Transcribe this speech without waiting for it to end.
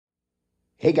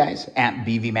Hey guys, at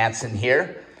BV Matson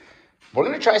here. We're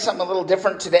going to try something a little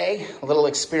different today, a little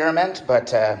experiment,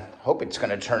 but hope it's going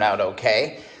to turn out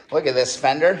okay. Look at this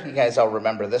fender. You guys all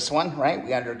remember this one, right? We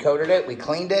undercoated it, we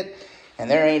cleaned it, and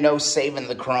there ain't no saving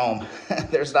the chrome.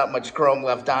 There's not much chrome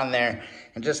left on there.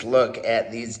 And just look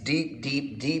at these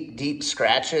deep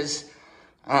scratches.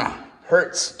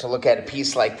 Hurts to look at a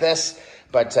piece like this,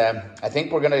 but I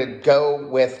think we're going to go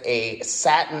with a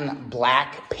satin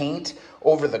black paint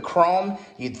over the chrome.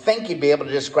 You'd think you'd be able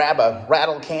to just grab a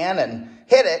rattle can and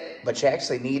hit it, but you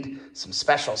actually need some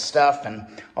special stuff. And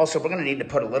also we're gonna need to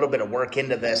put a little bit of work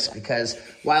into this because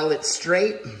while it's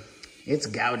straight, it's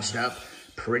gouged up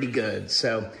pretty good.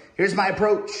 So here's my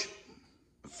approach.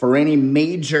 For any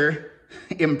major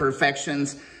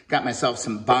imperfections, got myself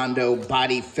some Bondo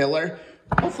body filler.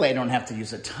 Hopefully I don't have to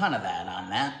use a ton of that on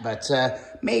that, but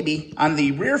maybe on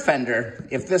the rear fender,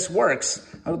 if this works,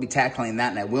 I'll be tackling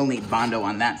that, and I will need Bondo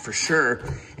on that for sure.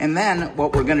 And then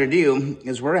what we're gonna do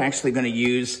is we're actually gonna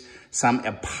use some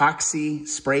epoxy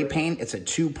spray paint. It's a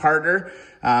two-parter.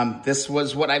 This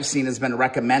was what I've seen has been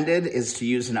recommended, is to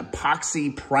use an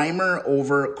epoxy primer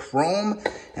over chrome,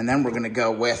 and then we're gonna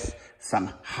go with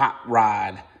some hot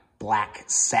rod black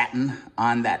satin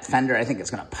on that fender. I think it's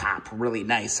gonna pop really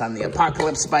nice on the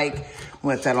Apocalypse bike.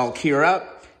 Let that all cure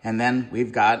up. And then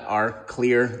we've got our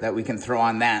clear that we can throw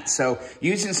on that. So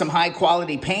using some high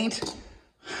quality paint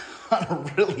on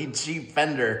a really cheap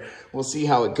fender, we'll see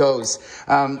how it goes.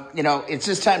 You know, it's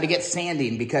just time to get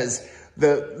sanding because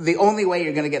the only way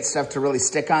you're gonna get stuff to really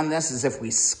stick on this is if we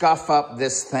scuff up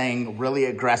this thing really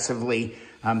aggressively.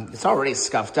 It's already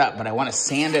scuffed up, but I want to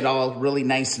sand it all really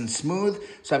nice and smooth.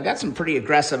 So I've got some pretty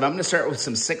aggressive. I'm going to start with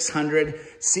some 600,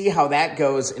 see how that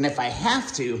goes. And if I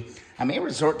have to, I may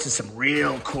resort to some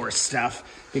real coarse stuff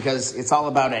because it's all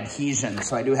about adhesion.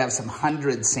 So I do have some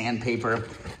 100 sandpaper.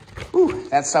 Ooh,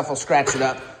 that stuff will scratch it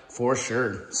up for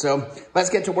sure. So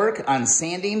let's get to work on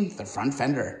sanding the front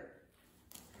fender.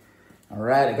 All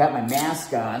right, I got my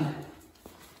mask on.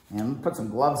 And put some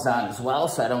gloves on as well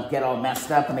so I don't get all messed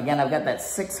up. And again, I've got that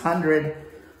 600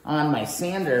 on my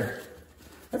sander.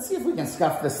 Let's see if we can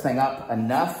scuff this thing up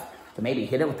enough to maybe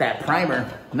hit it with that primer.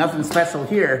 Nothing special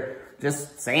here,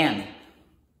 just sand. It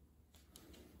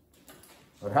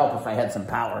would help if I had some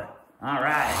power. All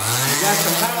right, we got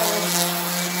some power.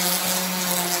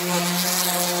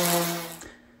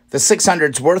 The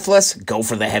 600's worthless, go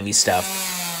for the heavy stuff.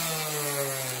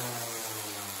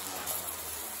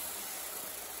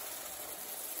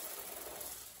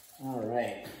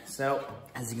 So,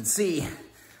 as you can see,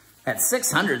 that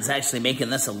 600 is actually making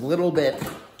this a little bit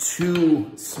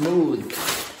too smooth.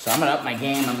 So I'm gonna up my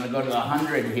game. I'm gonna go to the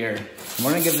 100 here. And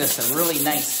we're gonna give this a really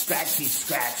nice scratchy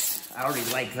scratch. I already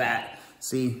like that.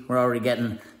 See, we're already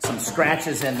getting some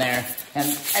scratches in there. And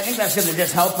I think that's gonna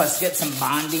just help us get some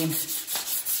bonding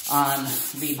on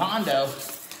the Bondo.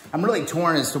 I'm really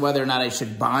torn as to whether or not I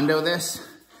should Bondo this.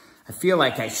 I feel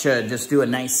like I should just do a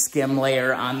nice skim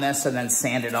layer on this and then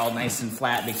sand it all nice and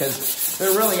flat because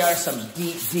there really are some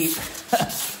deep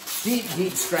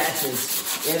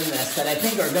scratches in this that I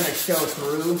think are gonna show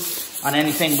through on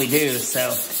anything we do.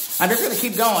 So I'm just gonna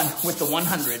keep going with the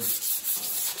 100.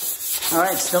 All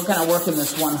right, still kind of working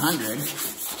this 100.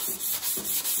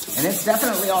 And it's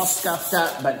definitely all scuffed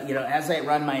up, but you know, as I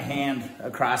run my hand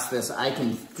across this, I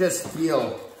can just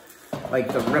feel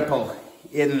like the ripple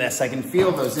in this. I can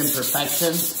feel those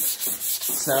imperfections.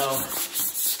 So I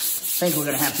think we're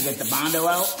gonna have to get the Bondo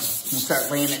out and start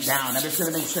laying it down. I'm just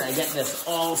gonna make sure I get this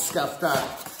all scuffed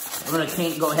up. I'm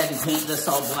gonna go ahead and paint this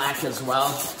all black as well.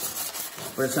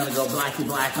 We're just gonna go blacky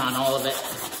black on all of it.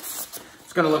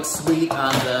 It's gonna look sweet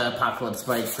on the Apocalypse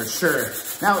bike for sure.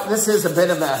 Now this is a bit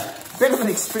of an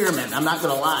experiment, I'm not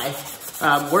gonna lie.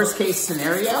 Worst case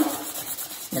scenario,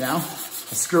 you know,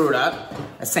 I screw it up,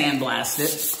 I sandblast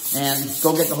it, and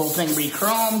go get the whole thing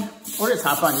re-chromed, or just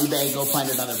hop on eBay, go find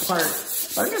another part.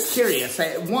 But I'm just curious.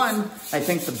 I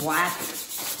think the black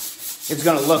is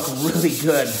gonna look really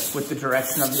good with the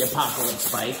direction of the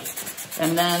Apocalypse bike.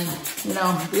 And then, you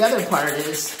know, the other part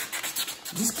is,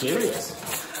 I'm just curious.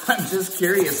 I'm just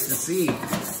curious to see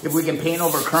if we can paint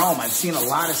over chrome. I've seen a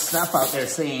lot of stuff out there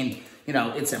saying, you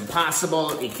know, it's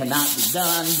impossible, it cannot be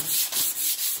done.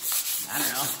 I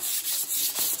don't know.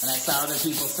 And I saw other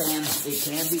people saying it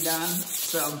can be done.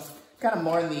 So kind of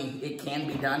more in the it can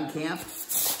be done camp. I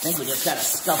think we just got to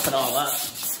scuff it all up.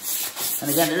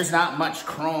 And again, there's not much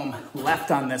chrome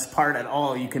left on this part at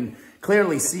all. You can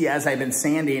clearly see as I've been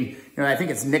sanding, you know, I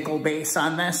think it's nickel base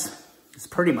on this. It's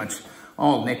pretty much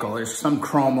all nickel. There's some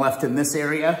chrome left in this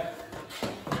area.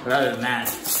 But other than that,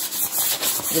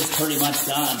 it's pretty much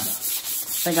done.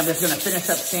 I think I'm just going to finish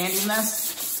up sanding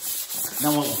this.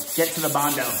 Then we'll get to the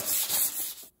Bondo.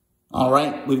 All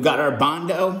right, we've got our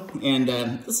Bondo, and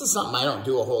this is something I don't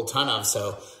do a whole ton of,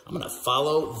 so I'm gonna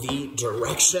follow the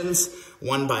directions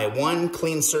one by one.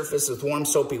 Clean surface with warm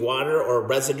soapy water or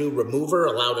residue remover,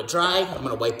 allow to dry. I'm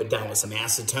gonna wipe it down with some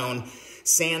acetone.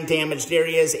 Sand damaged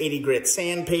areas, 80 grit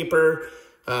sandpaper.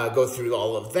 Go through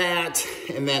all of that,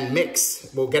 and then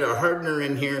mix. We'll get our hardener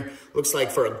in here. Looks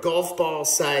like for a golf ball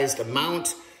sized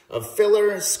amount of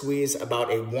filler, squeeze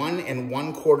about a 1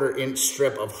 1/4 inch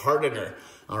strip of hardener.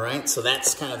 All right, so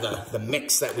that's kind of the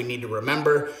mix that we need to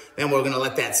remember. Then we're gonna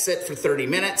let that sit for 30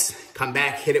 minutes, come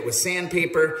back, hit it with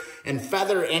sandpaper, and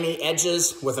feather any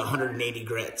edges with 180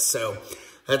 grit. So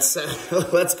let's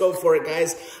go for it,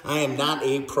 guys. I am not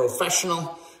a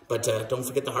professional, but don't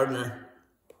forget the hardener.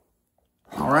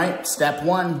 All right, step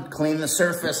one, clean the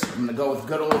surface. I'm gonna go with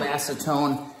good old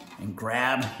acetone and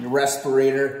grab your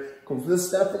respirator, because this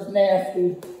stuff is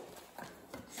nasty.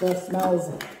 Stuff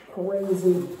smells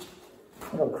crazy.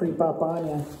 It'll creep up on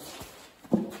you.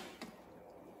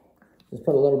 Just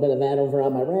put a little bit of that over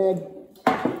on my rag.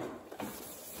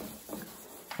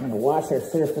 I'm gonna wash our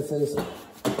surfaces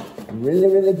really,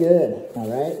 really good. All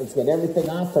right, let's get everything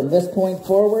off from this point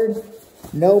forward.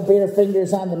 No bare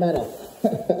fingers on the metal.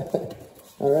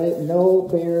 All right, no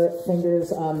bare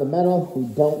fingers on the metal. We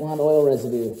don't want oil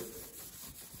residue.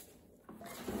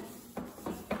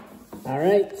 All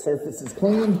right, surface is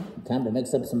clean. Time to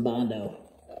mix up some Bondo.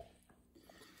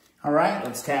 All right,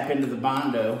 let's tap into the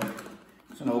Bondo.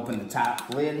 Just gonna open the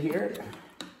top lid here.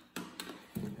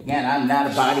 Again, I'm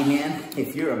not a body man.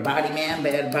 If you're a body man,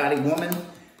 bad body woman,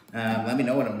 let me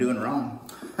know what I'm doing wrong.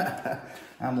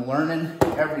 I'm learning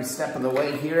every step of the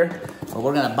way here, but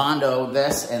we're gonna Bondo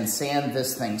this and sand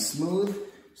this thing smooth.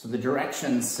 So the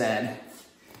directions said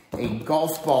a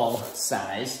golf ball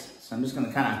sized. So I'm just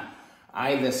gonna kind of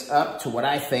eye this up to what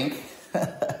I think. Look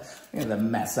at the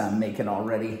mess I'm making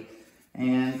already.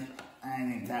 And I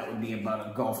think that would be about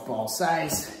a golf ball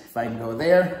size, if I can go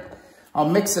there. I'll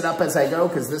mix it up as I go,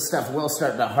 because this stuff will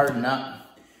start to harden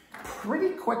up pretty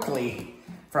quickly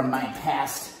from my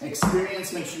past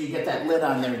experience. Make sure you get that lid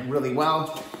on there really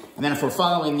well. And then if we're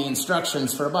following the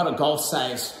instructions for about a golf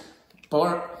size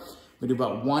bar, we do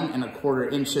about 1 1/4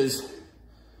 inches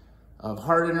of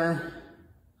hardener.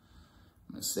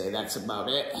 I'm gonna say that's about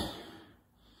it.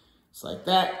 Just like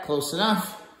that, close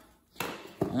enough.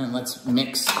 And let's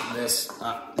mix this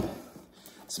up.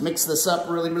 Let's mix this up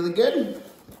really, really good.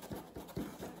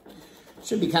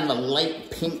 Should be kind of a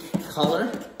light pink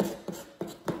color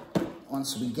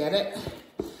once we get it.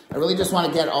 I really just want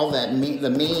to get all that the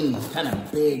main kind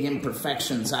of big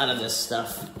imperfections out of this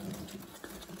stuff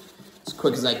as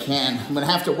quick as I can. I'm gonna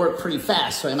have to work pretty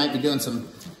fast, so I might be doing some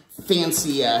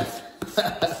fancy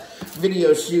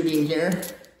video shooting here.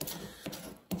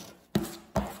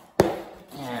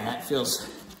 And that feels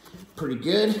pretty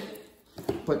good.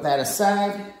 Put that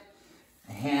aside.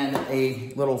 And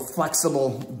a little flexible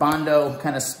Bondo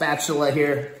kind of spatula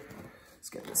here. Let's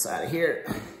get this out of here.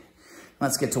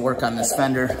 Let's get to work on this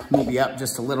fender. Move you up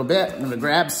just a little bit. I'm gonna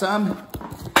grab some.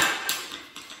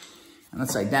 And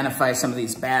let's identify some of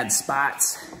these bad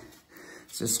spots.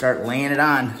 Let's just start laying it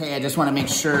on. Okay, I just wanna make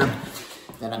sure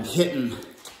that I'm hitting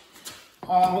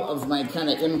all of my kind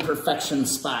of imperfection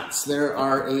spots. There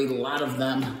are a lot of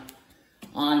them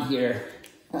on here.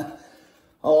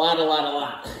 A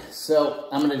lot. So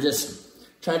I'm gonna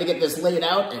just try to get this laid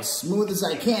out as smooth as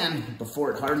I can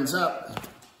before it hardens up.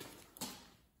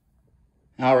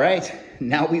 All right,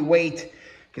 now we wait. You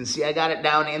can see I got it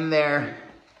down in there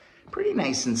pretty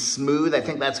nice and smooth. I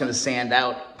think that's gonna sand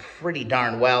out pretty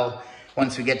darn well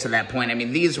once we get to that point. I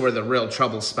mean, these were the real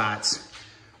trouble spots.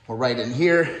 We're right in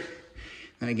here.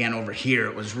 And again, over here,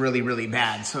 it was really, really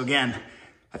bad. So again,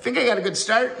 I think I got a good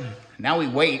start. Now we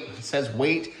wait. It says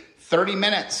wait 30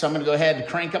 minutes. So I'm gonna go ahead and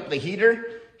crank up the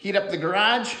heater, heat up the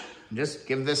garage, and just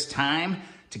give this time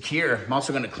to cure. I'm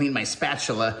also gonna clean my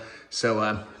spatula. So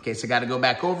in case I gotta go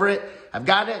back over it, I've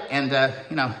got it. And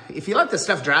you know, if you let this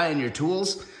stuff dry on your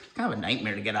tools, it's kind of a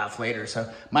nightmare to get off later. So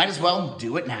might as well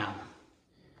do it now.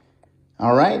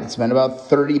 All right, it's been about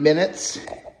 30 minutes.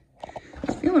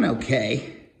 Feeling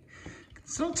okay.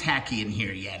 It's a little tacky in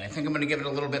here yet. I think I'm gonna give it a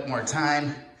little bit more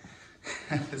time.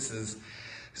 This is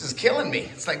killing me.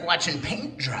 It's like watching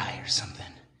paint dry or something.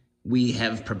 We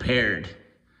have prepared.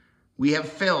 We have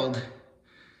filled.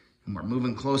 And we're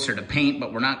moving closer to paint,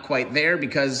 but we're not quite there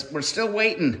because we're still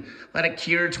waiting. Let it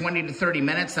cure 20 to 30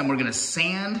 minutes. Then we're gonna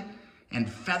sand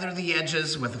and feather the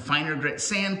edges with a finer grit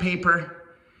sandpaper.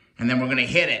 And then we're gonna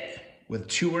hit it with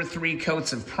 2 or 3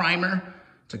 coats of primer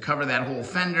to cover that whole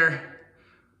fender.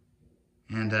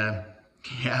 And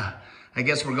yeah, I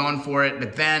guess we're going for it.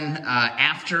 But then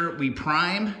after we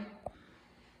prime,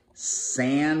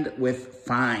 sand with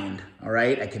fine, all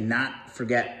right? I cannot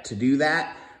forget to do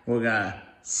that. We're gonna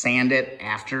sand it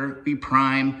after we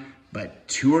prime, but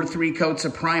 2 or 3 coats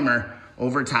of primer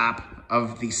over top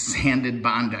of the sanded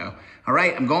Bondo. All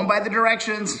right, I'm going by the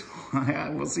directions.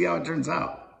 We'll see how it turns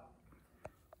out.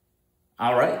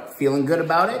 All right, feeling good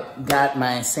about it. Got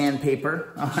my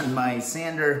sandpaper on my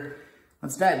sander.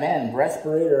 Let's dive in,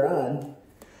 respirator on.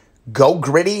 Go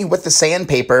gritty with the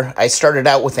sandpaper. I started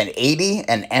out with an 80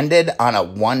 and ended on a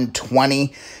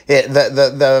 120.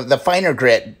 The finer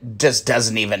grit just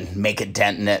doesn't even make a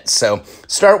dent in it. So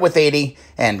start with 80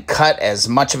 and cut as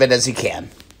much of it as you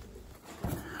can.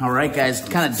 All right, guys,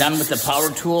 kind of done with the power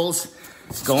tools.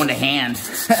 Going to hand,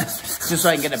 just so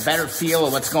I can get a better feel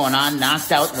of what's going on.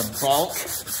 Knocked out the bulk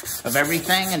of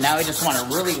everything, and now I just want to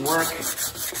really work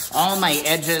all my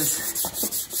edges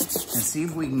and see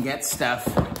if we can get stuff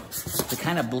to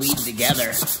kind of bleed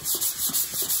together.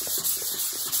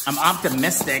 I'm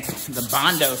optimistic. The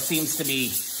Bondo seems to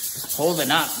be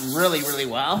holding up really, really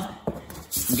well.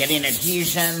 I'm getting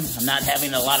adhesion. I'm not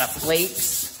having a lot of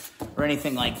flakes or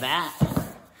anything like that.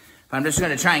 I'm just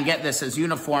gonna try and get this as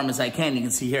uniform as I can. You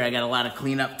can see here I got a lot of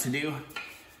cleanup to do.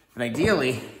 But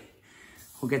ideally,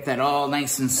 we'll get that all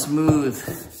nice and smooth,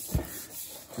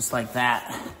 just like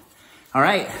that. All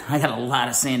right, I got a lot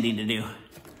of sanding to do.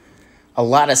 A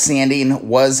lot of sanding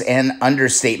was an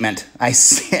understatement. I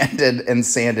sanded and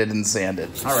sanded and sanded.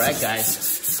 All right,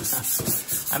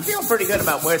 guys. I'm feeling pretty good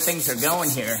about where things are going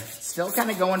here. Still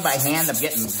kind of going by hand. I'm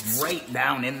getting right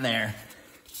down in there.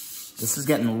 This is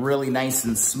getting really nice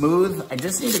and smooth. I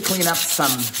just need to clean up some,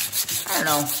 I don't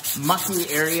know, mucky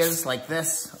areas like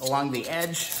this along the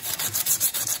edge.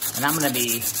 And I'm gonna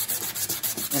be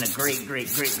in a great,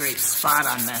 great, great, great spot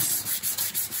on this.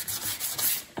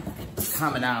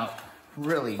 Coming out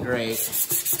really great.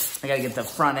 I gotta get the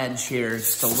front edge here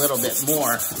just a little bit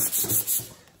more.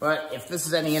 But if this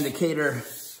is any indicator,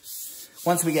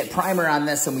 once we get primer on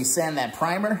this and we sand that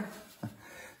primer,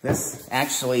 this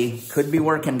actually could be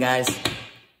working, guys.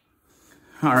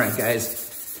 All right,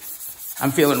 guys. I'm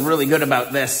feeling really good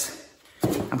about this.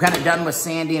 I'm kind of done with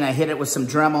sanding. I hit it with some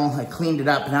Dremel. I cleaned it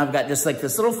up. Now I've got just like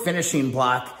this little finishing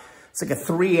block. It's like a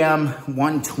 3M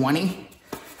 120.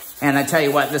 And I tell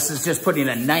you what, this is just putting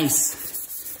a nice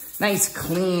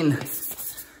clean,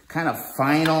 kind of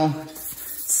final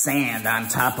sand on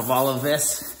top of all of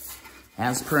this.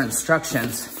 As per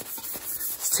instructions.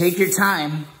 Just take your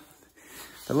time.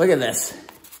 But look at this.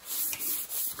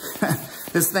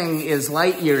 This thing is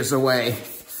light years away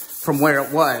from where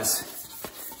it was.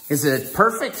 Is it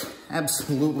perfect?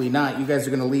 Absolutely not. You guys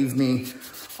are gonna leave me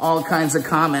all kinds of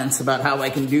comments about how I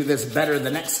can do this better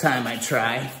the next time I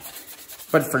try.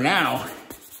 But for now,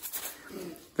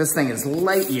 this thing is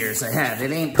light years ahead.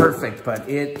 It ain't perfect, but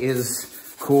it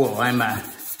is cool. I'm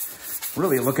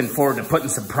really looking forward to putting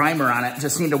some primer on it.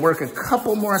 Just need to work a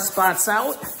couple more spots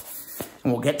out.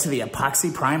 And we'll get to the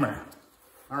epoxy primer.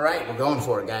 All right, we're going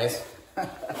for it, guys.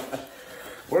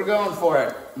 We're going for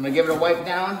it. I'm gonna give it a wipe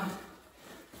down.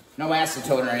 No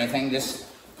acetone or anything, just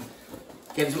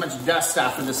get as much dust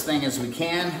off of this thing as we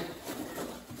can.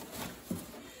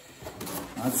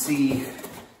 Let's see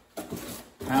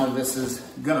how this is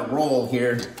gonna roll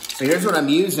here. So here's what I'm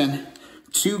using.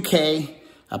 2K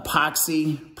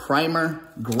epoxy primer,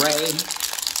 gray.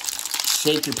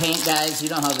 Shake your paint, guys. You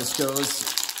know how this goes.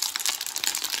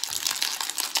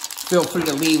 Feel free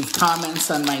to leave comments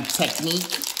on my technique.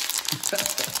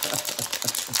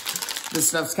 This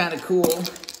stuff's kind of cool.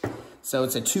 So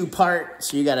it's a 2-part,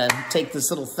 so you gotta take this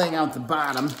little thing out the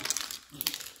bottom,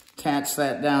 attach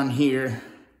that down here.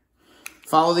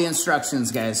 Follow the instructions,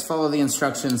 guys. Follow the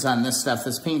instructions on this stuff.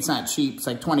 This paint's not cheap. It's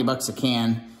like 20 bucks a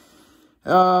can.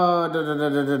 Oh,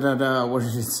 where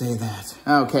did it say that?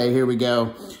 Okay, here we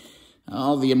go.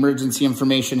 All the emergency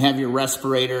information. Have your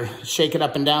respirator. Shake it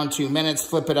up and down 2 minutes.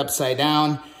 Flip it upside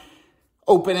down.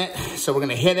 Open it. So we're going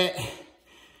to hit it.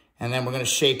 And then we're going to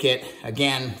shake it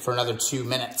again for another 2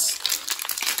 minutes.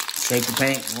 Shake the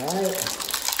paint. All right.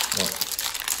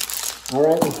 All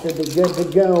right, we should be good to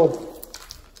go.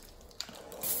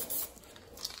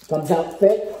 Comes out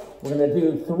thick. We're going to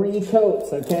do 3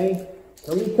 coats, okay?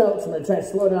 3 coats. I'm going to try to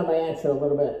slow down my action a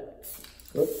little bit.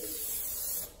 Oops.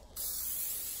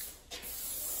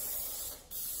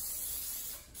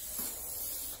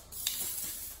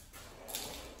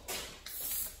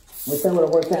 Wish I would have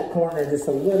worked that corner just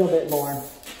a little bit more.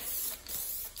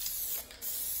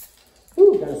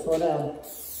 Whew, gotta slow down.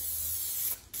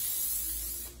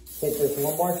 Hit this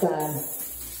one more time.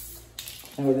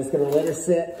 And we're just gonna let her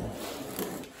sit.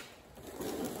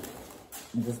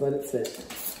 and just let it sit.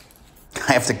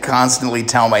 I have to constantly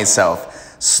tell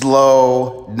myself,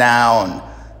 slow down.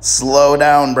 Slow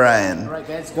down, Brian. All right,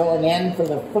 guys, going in for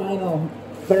the final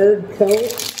third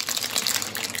coat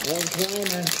of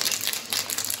primer.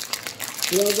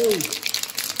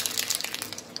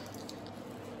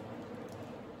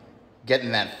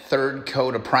 Getting that third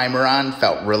coat of primer on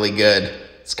felt really good.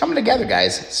 It's coming together,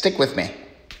 guys. Stick with me.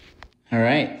 All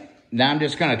right, now I'm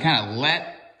just gonna kind of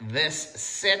let this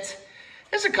sit.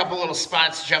 There's a couple little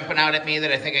spots jumping out at me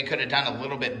that I think I could have done a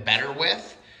little bit better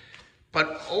with.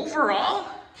 But overall,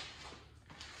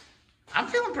 I'm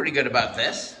feeling pretty good about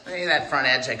this. Maybe that front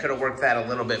edge, I could have worked that a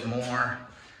little bit more.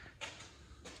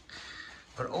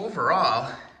 But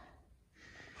overall,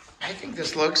 I think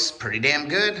this looks pretty damn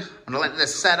good. I'm gonna let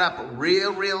this set up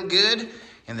real good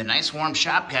in the nice warm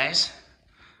shop, guys.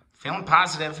 Feeling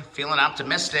positive, feeling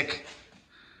optimistic.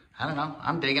 I don't know,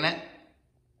 I'm digging it.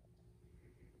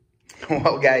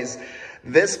 Well, guys,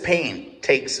 this paint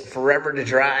takes forever to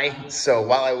dry. So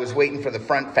while I was waiting for the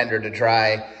front fender to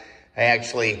dry, I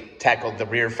actually tackled the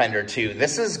rear fender too.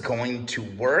 This is going to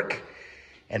work,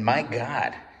 and my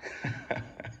God,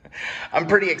 I'm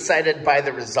pretty excited by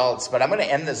the results, but I'm gonna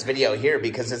end this video here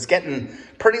because it's getting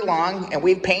pretty long and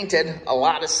we've painted a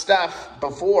lot of stuff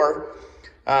before.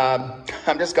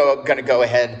 I'm just gonna go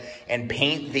ahead and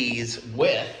paint these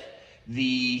with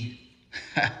the,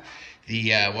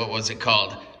 what was it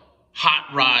called?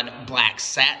 Hot Rod Black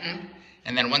Satin.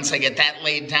 And then once I get that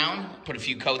laid down, put a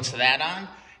few coats of that on,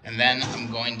 and then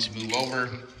I'm going to move over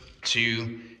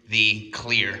to the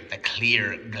clear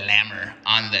glamour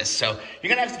on this. So you're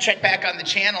gonna have to check back on the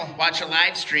channel, watch a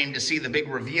live stream to see the big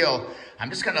reveal. I'm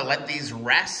just gonna let these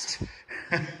rest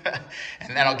and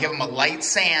then I'll give them a light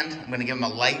sand. I'm gonna give them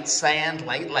a light sand,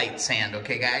 light sand,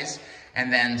 okay guys?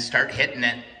 And then start hitting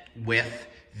it with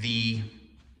the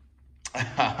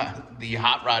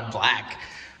Hot Rod Black.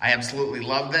 I absolutely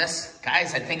love this.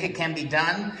 Guys, I think it can be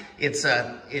done.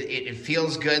 It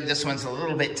feels good. This one's a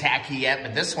little bit tacky yet,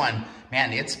 but this one,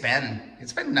 man, it's been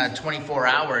 24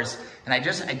 hours, and I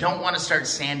don't want to start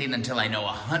sanding until I know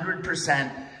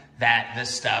 100% that this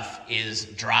stuff is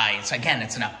dry. It's an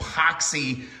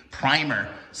epoxy primer,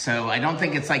 so I don't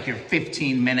think it's like your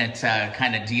 15-minute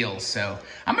kind of deal. So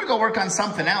I'm gonna go work on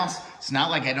something else. It's not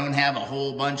like I don't have a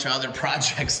whole bunch of other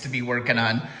projects to be working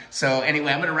on. So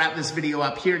anyway, I'm gonna wrap this video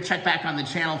up here. Check back on the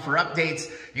channel for updates.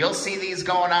 You'll see these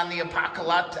going on the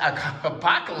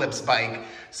Apocalypse bike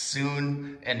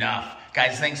soon enough.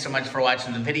 Guys, thanks so much for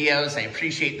watching the videos. I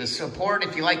appreciate the support.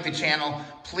 If you like the channel,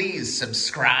 please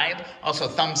subscribe. Also,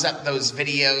 thumbs up those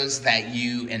videos that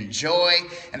you enjoy.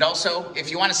 And also, if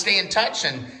you want to stay in touch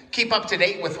and keep up to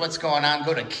date with what's going on,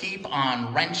 go to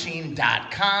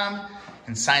keeponwrenching.com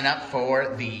and sign up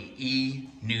for the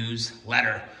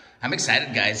e-newsletter. I'm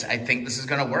excited, guys. I think this is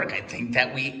going to work. I think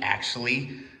that we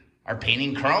actually are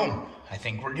painting chrome. I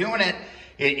think we're doing it.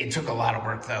 It took a lot of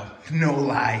work, though. No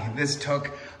lie. This took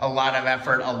a lot of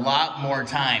effort. A lot more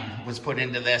time was put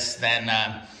into this than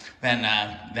I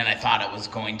thought it was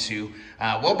going to.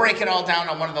 We'll break it all down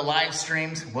on one of the live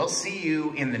streams. We'll see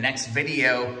you in the next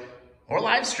video or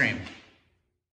live stream.